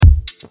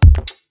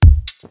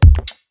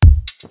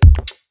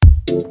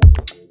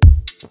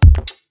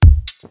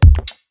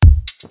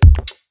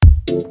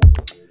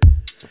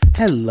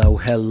Hello,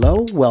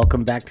 hello.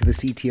 Welcome back to the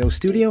CTO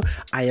studio.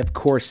 I, of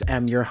course,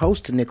 am your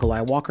host,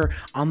 Nikolai Walker,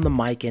 on the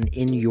mic and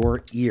in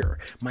your ear.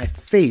 My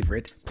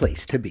favorite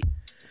place to be.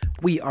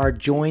 We are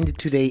joined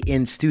today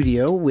in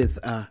studio with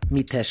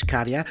Meetesh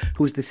Karia,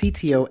 who is the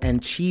CTO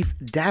and Chief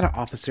Data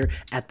Officer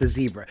at the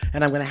Zebra.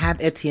 And I'm going to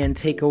have Etienne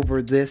take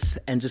over this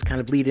and just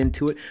kind of lead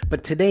into it.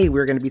 But today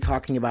we're going to be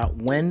talking about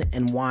when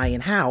and why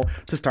and how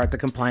to start the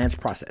compliance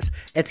process.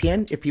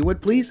 Etienne, if you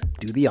would please,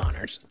 do the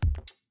honors.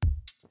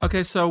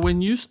 Okay, so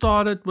when you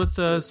started with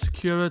the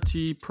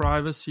security,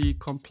 privacy,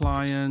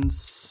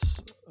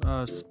 compliance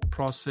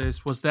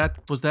process, was that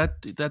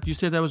you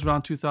said that was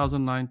around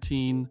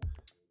 2019?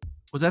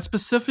 Was that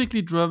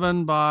specifically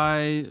driven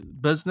by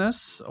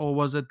business, or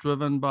was it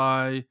driven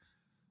by?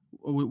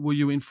 Were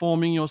you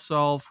informing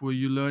yourself? Were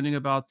you learning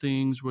about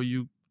things?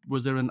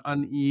 Was there an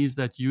unease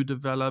that you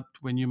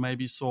developed when you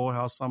maybe saw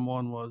how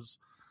someone was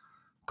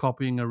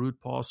copying a root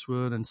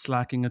password and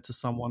slacking it to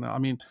someone? I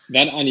mean,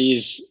 that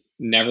unease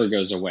never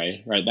goes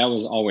away, right? That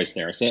was always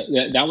there. So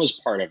that was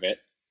part of it.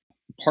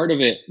 Part of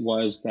it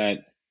was that,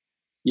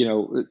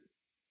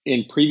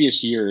 in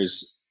previous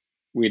years,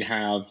 we'd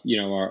have,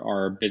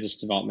 our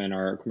business development,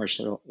 our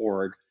commercial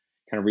org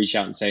kind of reach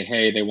out and say,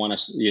 hey, they want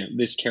us,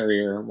 this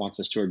carrier wants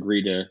us to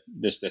agree to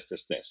this.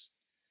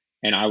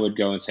 And I would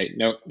go and say,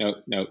 no,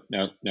 we're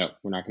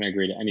not going to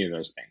agree to any of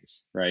those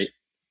things, right?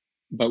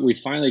 But we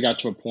finally got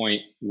to a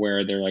point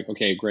where they're like,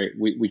 okay, great,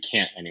 we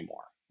can't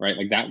anymore, right?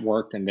 Like that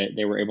worked, and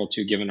they were able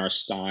to, given our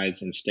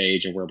size and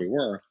stage and where we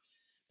were.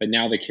 But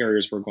now the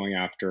carriers were going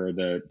after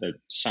the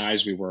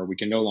size we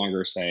can no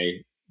longer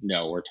say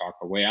no or talk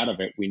our way out of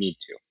it. We need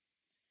to.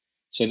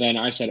 So then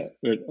I said,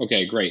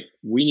 okay, great,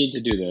 we need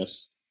to do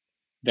this.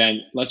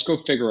 Then let's go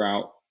figure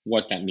out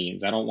what that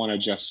means. I don't want to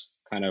just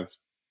kind of,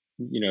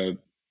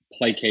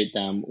 placate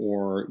them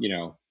or,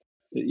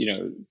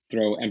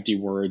 throw empty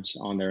words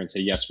on there and say,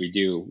 yes, we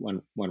do.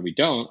 When we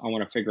don't, I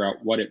want to figure out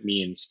what it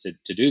means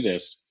to do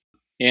this.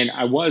 And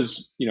I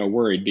was,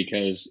 worried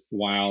because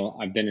while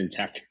I've been in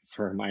tech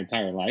for my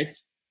entire life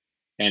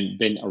and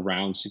been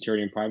around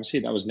security and privacy,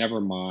 that was never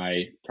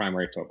my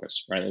primary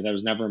focus, right? That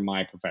was never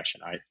my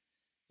profession. I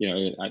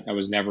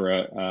was never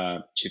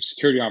a chief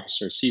security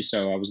officer,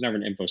 CISO. I was never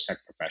an InfoSec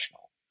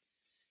professional.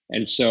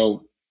 And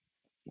so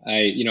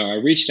I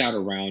reached out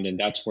around, and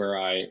that's where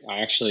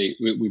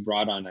we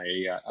brought on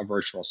a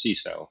virtual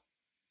CISO,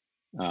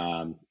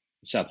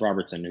 Seth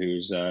Robertson,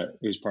 who's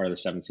part of the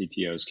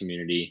 7CTOs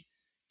community,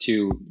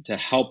 to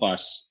help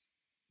us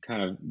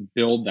kind of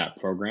build that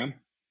program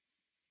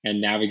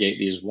and navigate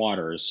these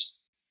waters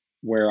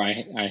where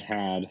I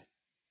had,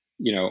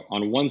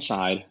 on one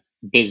side,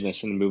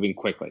 business and moving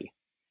quickly.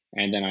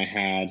 And then I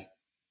had,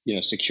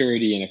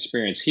 security and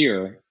experience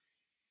here.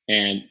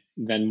 And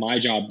then my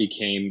job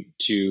became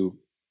to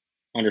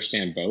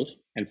understand both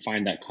and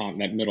find that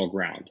middle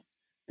ground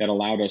that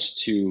allowed us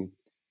to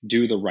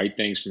do the right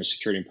things from a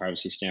security and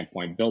privacy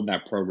standpoint, build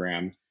that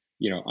program,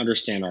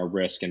 understand our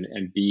risk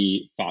and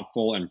be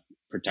thoughtful and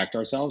protect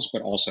ourselves,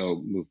 but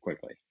also move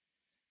quickly.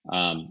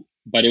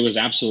 But it was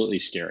absolutely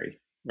scary,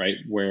 right?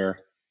 Where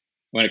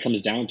when it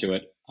comes down to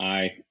it,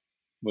 I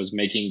was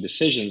making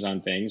decisions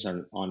on things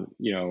on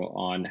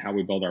how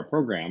we build our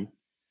program,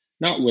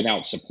 not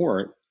without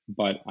support,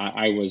 but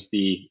I was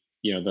the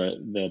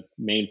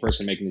main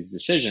person making these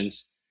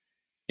decisions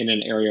in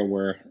an area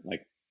where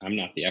I'm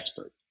not the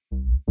expert.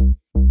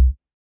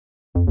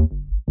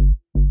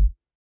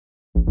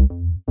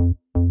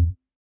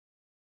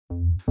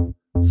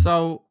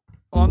 So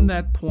on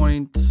that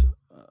point,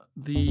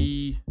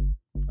 I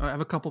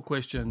have a couple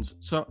questions.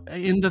 So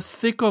in the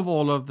thick of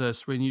all of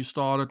this, when you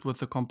started with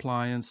the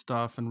compliance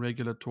stuff and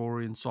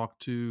regulatory and SOC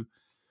 2,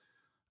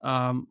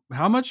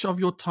 how much of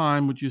your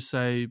time would you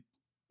say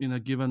in a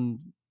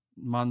given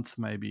month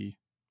maybe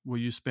were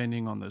you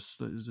spending on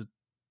this? Is it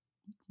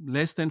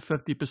less than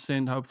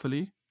 50%,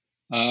 hopefully?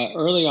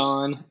 Early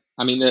on,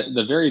 I mean,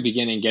 the very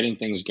beginning, getting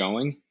things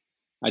going,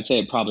 I'd say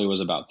it probably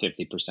was about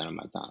 50% of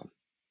my time.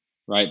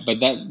 Right. But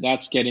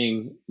that's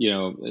getting,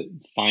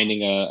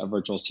 finding a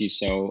virtual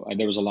CISO.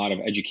 There was a lot of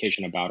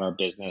education about our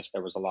business.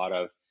 There was a lot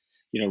of,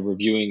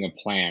 reviewing of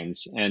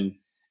plans. And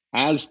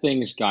as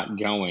things got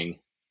going,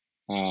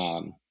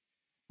 I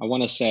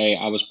want to say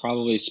I was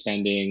probably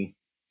spending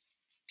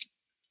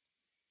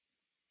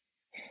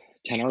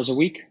 10 hours a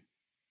week.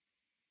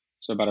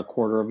 So about a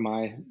quarter of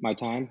my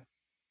time.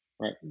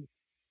 Right.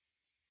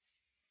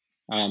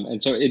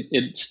 And so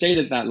it stayed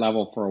at that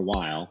level for a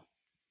while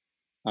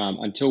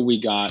until we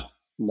got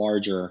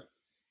larger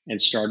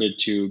and started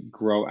to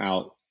grow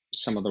out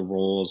some of the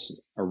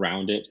roles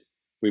around it.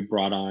 We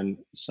brought on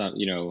some,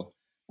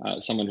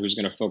 someone who's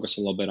going to focus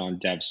a little bit on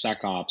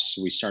DevSecOps.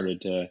 We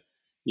started to,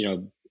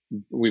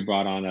 we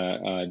brought on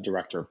a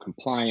director of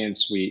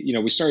compliance. We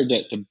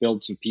started to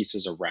build some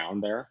pieces around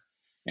there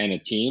and a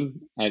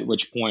team, at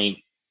which point,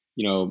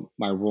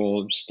 my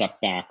role stepped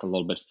back a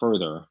little bit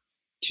further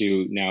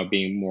to now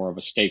being more of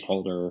a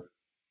stakeholder,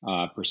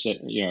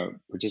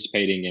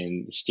 participating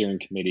in steering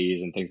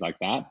committees and things like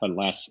that, but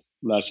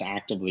less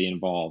actively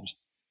involved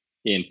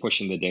in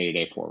pushing the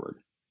day-to-day forward.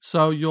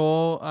 So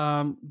your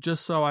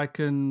just so I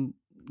can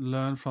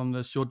learn from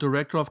this, your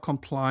director of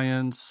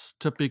compliance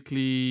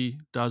typically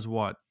does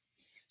what?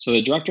 So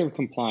the director of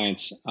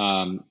compliance,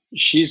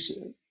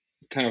 she's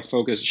kind of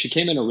focused. She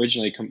came in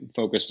originally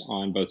focused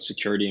on both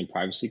security and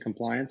privacy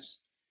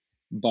compliance,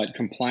 but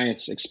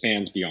compliance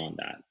expands beyond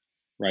that,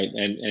 right?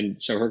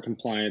 And so her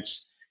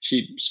compliance,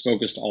 she's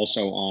focused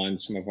also on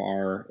some of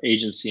our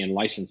agency and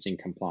licensing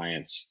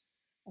compliance,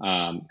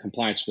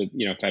 compliance with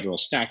federal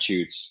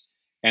statutes,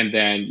 and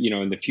then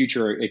in the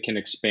future it can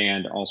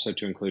expand also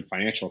to include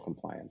financial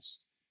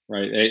compliance,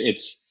 right?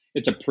 It's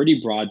a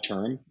pretty broad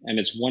term, and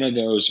it's one of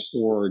those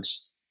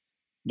orgs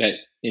that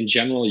in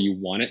general you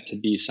want it to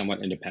be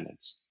somewhat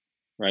independent,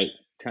 right?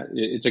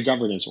 It's a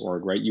governance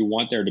org, right? You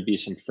want there to be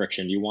some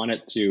friction. You want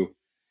it to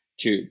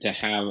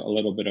have a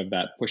little bit of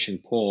that push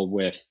and pull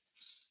with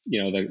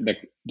the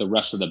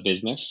rest of the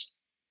business,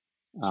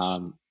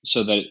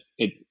 so that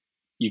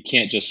you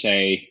can't just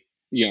say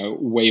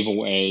wave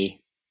away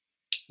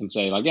and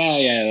say like,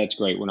 yeah, that's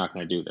great, we're not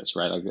going to do this,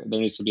 right? Like there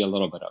needs to be a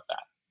little bit of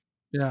that.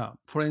 Yeah.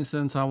 For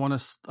instance, I want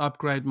to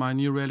upgrade my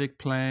New Relic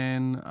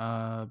plan.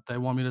 They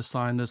want me to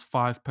sign this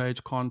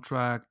 5-page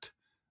contract.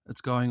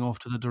 It's going off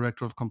to the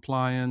director of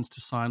compliance to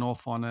sign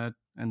off on it,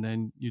 and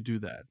then you do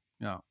that.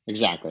 Yeah.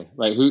 Exactly,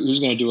 right. Who's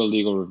going to do a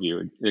legal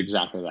review?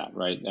 Exactly that,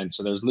 right? And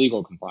so there's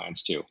legal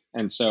compliance too.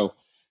 And so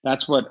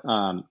that's what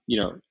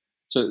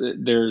So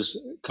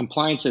there's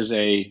compliance as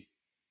a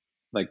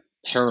like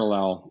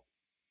parallel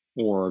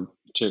to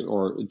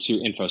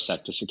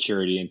InfoSec, to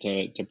security, and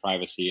to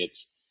privacy.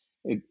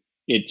 It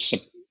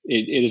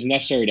is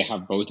necessary to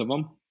have both of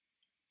them,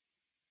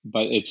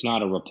 but it's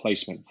not a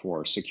replacement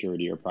for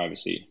security or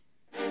privacy.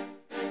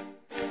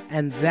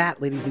 And that,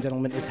 ladies and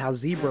gentlemen, is how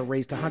Zebra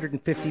raised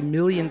 $150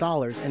 million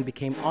and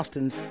became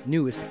Austin's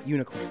newest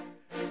unicorn.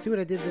 See what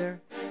I did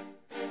there?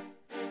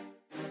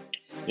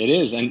 It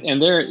is,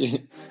 and there,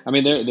 I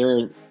mean, there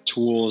are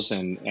tools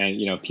and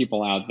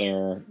people out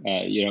there.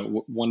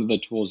 One of the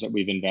tools that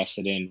we've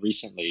invested in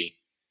recently,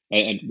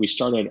 and we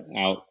started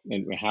out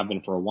and we have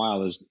been for a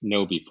while, is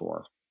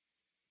KnowBe4,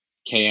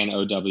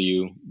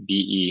 KNOWBE4.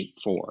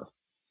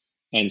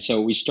 And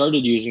so we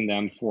started using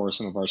them for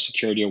some of our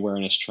security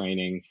awareness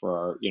training,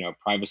 for our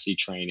privacy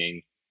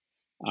training,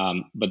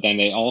 but then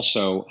they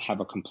also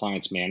have a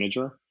compliance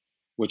manager,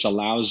 which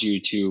allows you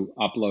to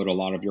upload a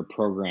lot of your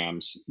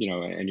programs,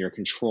 and your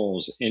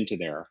controls into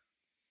there.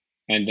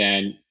 And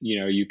then,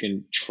 you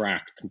can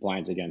track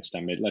compliance against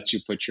them. It lets you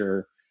put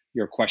your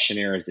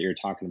questionnaires that you're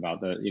talking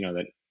about,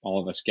 that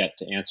all of us get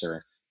to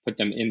answer, put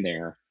them in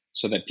there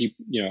so that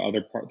people,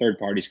 other third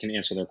parties can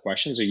answer their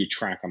questions, or you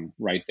track them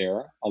right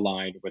there,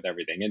 aligned with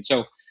everything. And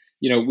so,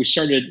 we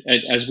started,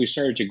 as we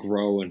started to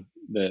grow and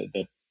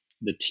the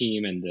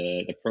team and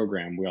the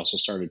program, we also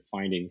started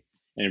finding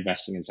and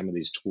investing in some of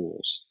these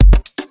tools.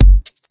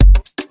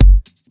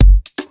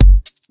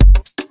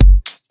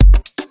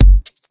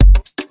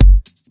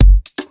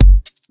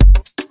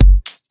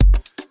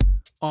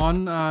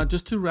 On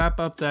just to wrap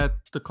up the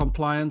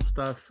compliance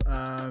stuff.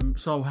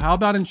 So how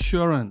about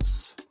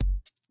insurances,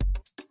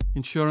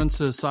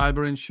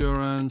 cyber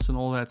insurance, and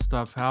all that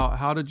stuff?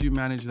 How did you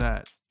manage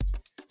that?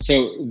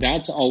 So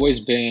that's always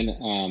been,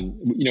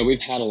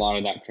 we've had a lot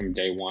of that from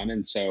day one,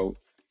 and so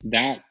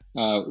that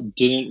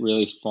didn't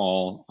really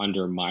fall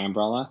under my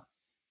umbrella.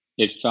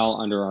 It fell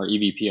under our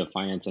EVP of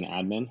Finance and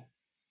Admin,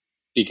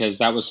 because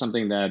that was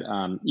something that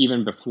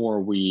even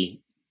before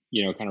we,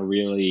 kind of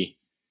really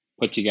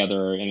put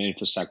together an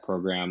InfoSec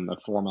program, a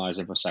formalized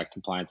InfoSec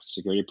compliance and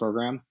security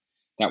program,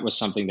 that was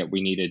something that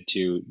we needed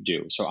to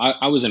do. So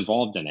I was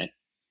involved in it,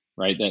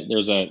 right? That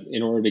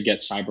in order to get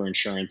cyber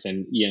insurance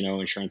and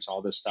E&O insurance,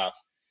 all this stuff,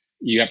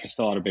 you have to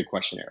fill out a big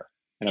questionnaire.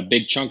 And a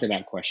big chunk of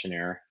that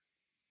questionnaire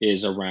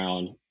is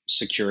around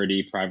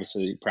security,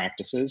 privacy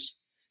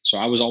practices. So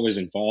I was always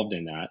involved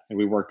in that. And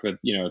we worked with,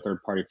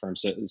 third-party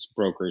firms as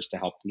brokers to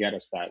help get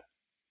us that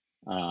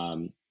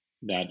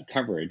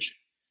coverage.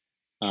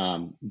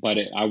 But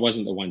I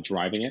wasn't the one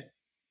driving it.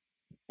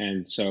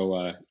 And so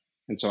I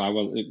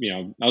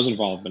was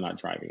involved, but not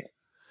driving it.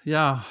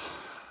 Yeah.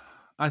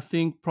 I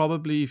think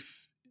probably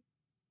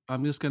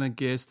I'm just going to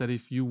guess that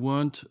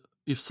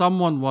if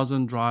someone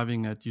wasn't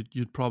driving it,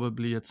 you'd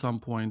probably at some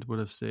point would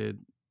have said,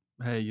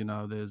 hey,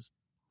 there's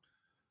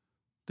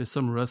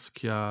some risk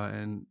here,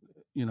 and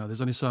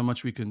there's only so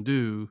much we can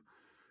do.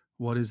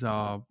 What is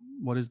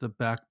the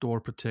backdoor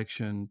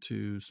protection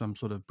to some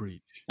sort of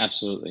breach?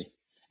 Absolutely.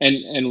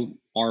 And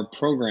our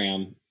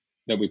program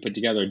that we put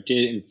together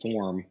did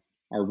inform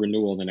our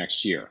renewal the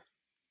next year,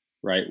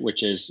 right?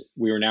 Which is,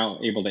 we were now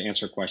able to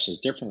answer questions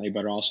differently,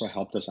 but it also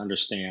helped us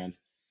understand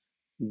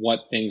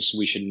what things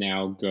we should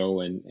now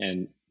go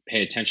and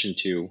pay attention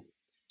to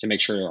make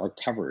sure they are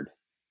covered.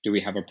 Do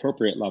we have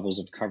appropriate levels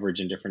of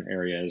coverage in different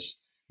areas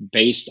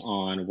based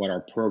on what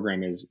our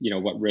program is,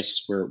 what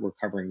risks we're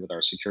covering with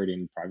our security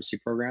and privacy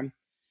program?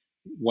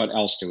 What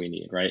else do we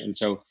need, right? And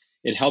so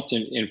it helped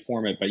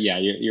inform it. But yeah,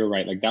 you're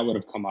right. Like that would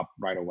have come up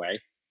right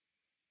away,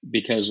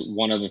 because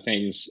one of the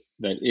things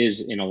that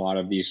is in a lot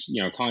of these,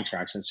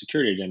 contracts and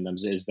security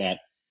addendums is that,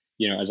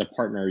 as a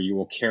partner, you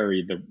will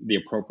carry the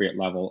appropriate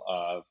level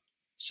of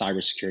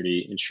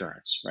cybersecurity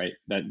insurance, right?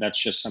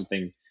 That's just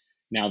something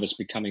now that's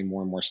becoming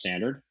more and more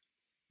standard,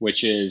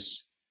 which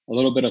is a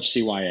little bit of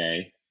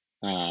CYA,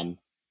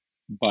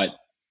 but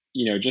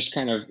just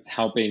kind of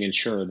helping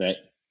ensure that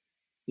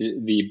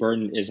the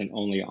burden isn't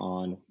only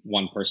on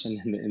one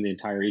person in the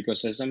entire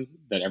ecosystem,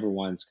 that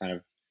everyone's kind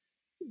of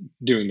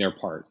doing their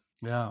part.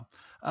 Yeah.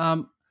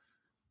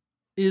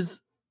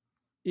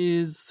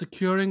 Is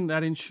securing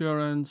that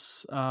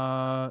insurance,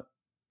 have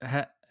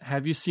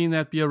you seen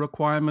that be a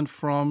requirement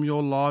from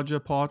your larger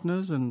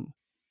partners? And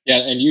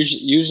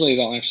usually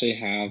they'll actually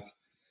have,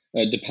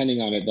 depending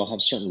on it, they'll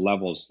have certain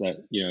levels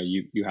that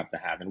you have to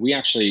have, and we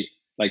actually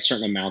like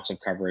certain amounts of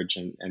coverage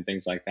and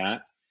things like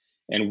that.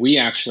 And we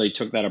actually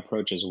took that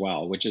approach as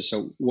well, which is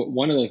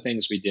one of the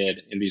things we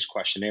did in these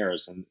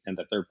questionnaires and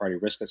the third-party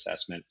risk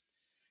assessment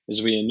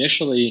is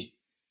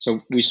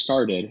we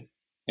started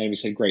and we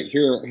said, great,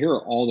 here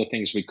are all the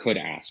things we could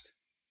ask,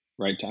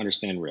 right, to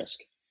understand risk,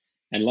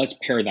 and let's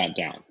pare that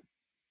down.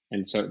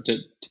 And so to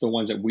the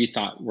ones that we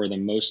thought were the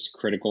most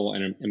critical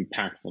and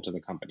impactful to the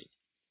company.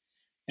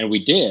 And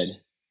we did,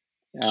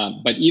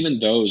 but even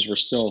those were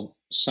still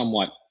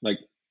somewhat like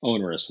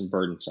onerous and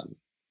burdensome.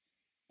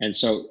 And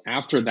so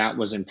after that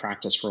was in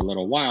practice for a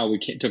little while, we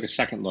took a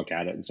second look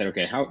at it and said,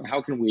 okay,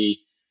 how can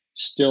we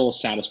still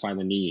satisfy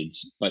the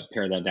needs, but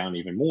pare that down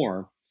even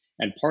more?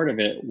 And part of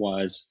it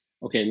was,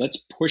 okay, let's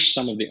push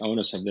some of the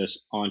onus of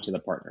this onto the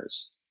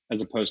partners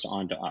as opposed to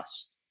onto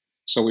us.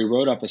 So we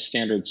wrote up a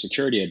standard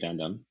security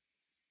addendum,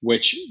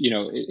 which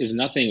is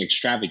nothing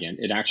extravagant.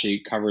 It actually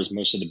covers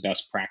most of the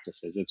best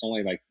practices. It's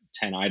only like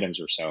 10 items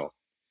or so,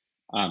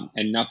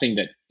 and nothing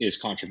that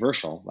is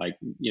controversial. Like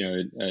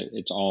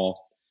it's all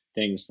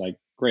things like,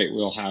 great,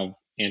 we'll have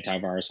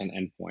antivirus on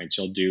endpoints.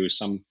 You'll do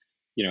some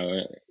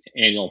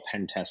annual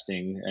pen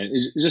testing.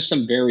 It's just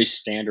some very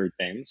standard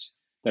things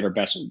that are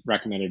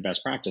recommended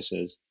best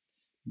practices,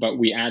 but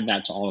we add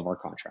that to all of our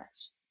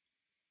contracts,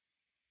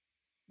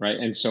 right?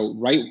 And so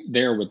right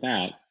there with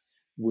that,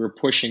 we're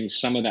pushing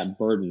some of that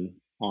burden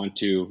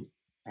onto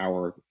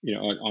our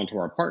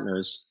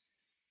partners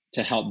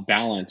to help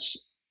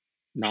balance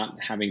not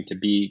having to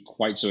be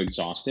quite so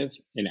exhaustive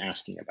in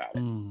asking about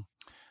it.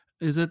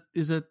 Is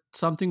it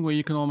something where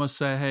you can almost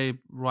say, hey,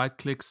 right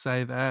click,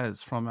 save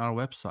as from our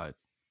website?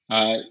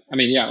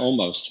 Yeah,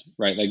 almost,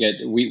 right? Like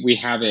we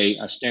have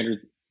a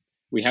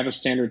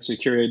standard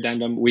security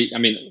addendum.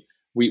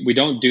 We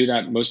don't do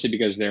that mostly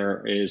because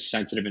there is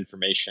sensitive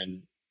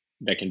information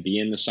that can be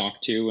in the SOC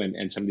 2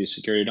 and some of these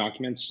security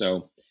documents.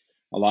 So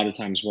a lot of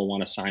times we'll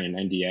want to sign an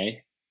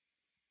NDA,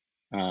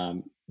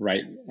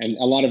 right? And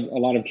a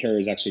lot of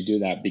carriers actually do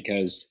that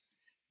because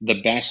the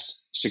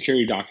best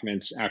security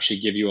documents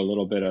actually give you a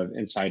little bit of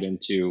insight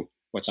into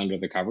what's under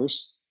the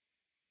covers,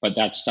 but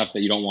that's stuff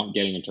that you don't want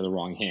getting into the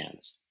wrong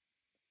hands.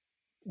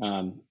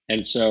 But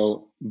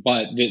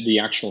the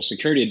actual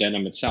security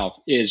addendum itself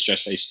is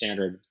just a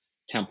standard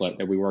template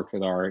that we worked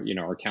with our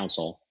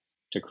counsel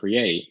to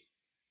create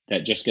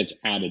that just gets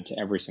added to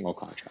every single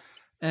contract.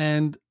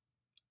 And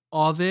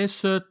are there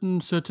certain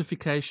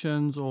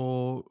certifications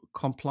or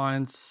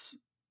compliance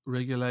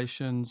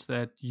regulations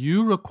that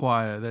you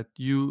require, that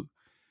you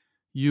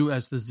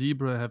as the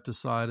Zebra have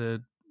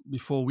decided,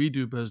 before we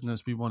do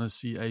business, we want to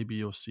see A,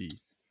 B, or C?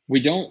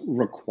 We don't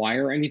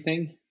require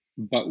anything,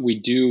 but we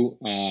do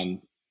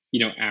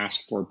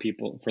ask for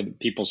the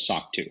people's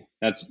SOC 2.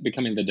 That's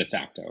becoming the de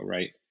facto,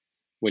 right?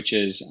 Which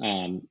is,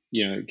 can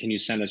you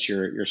send us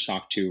your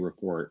SOC 2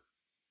 report?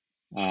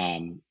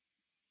 And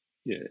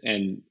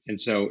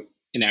so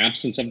in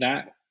absence of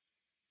that,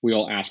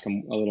 we'll ask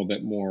them a little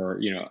bit more,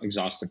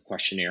 exhaustive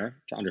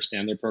questionnaire to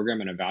understand their program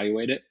and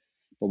evaluate it.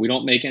 But we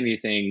don't make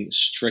anything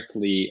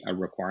strictly a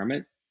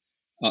requirement.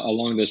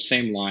 Along those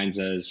same lines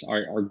as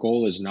our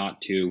goal is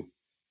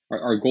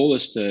our goal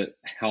is to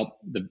help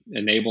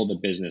enable the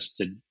business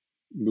to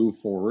move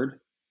forward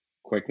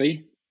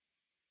quickly,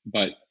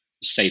 but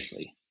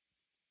safely.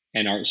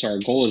 And our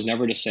goal is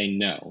never to say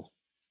no,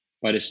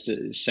 but it's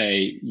to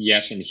say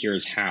yes, and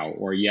here's how,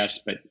 or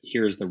yes, but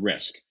here's the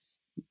risk,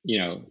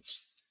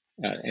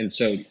 and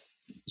so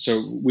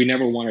we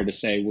never wanted to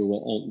say we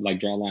will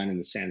draw a line in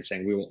the sand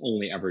saying we will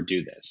only ever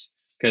do this,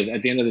 because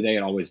at the end of the day,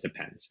 it always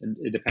depends.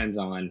 It depends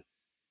on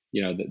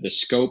the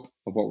scope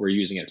of what we're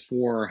using it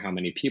for, how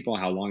many people,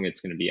 how long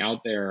it's going to be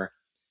out there.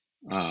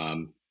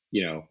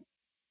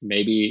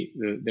 Maybe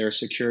their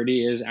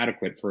security is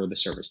adequate for the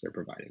service they're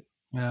providing.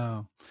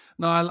 Yeah,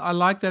 no, I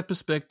like that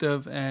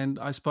perspective. And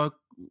I spoke,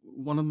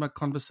 one of my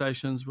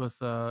conversations with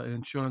an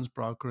insurance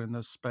broker in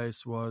this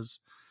space was,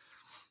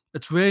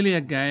 it's really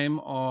a game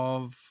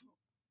of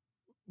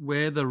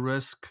where the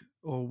risk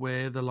or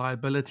where the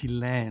liability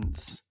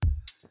lands,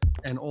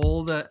 and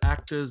all the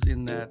actors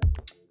in that.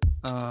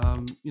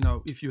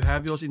 If you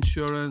have your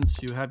insurance,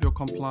 you have your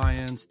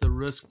compliance, the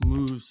risk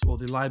moves, or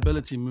the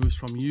liability moves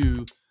from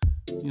you,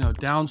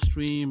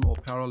 downstream or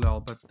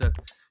parallel, but that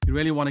you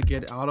really want to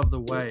get out of the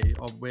way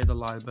of where the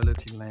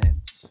liability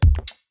lands.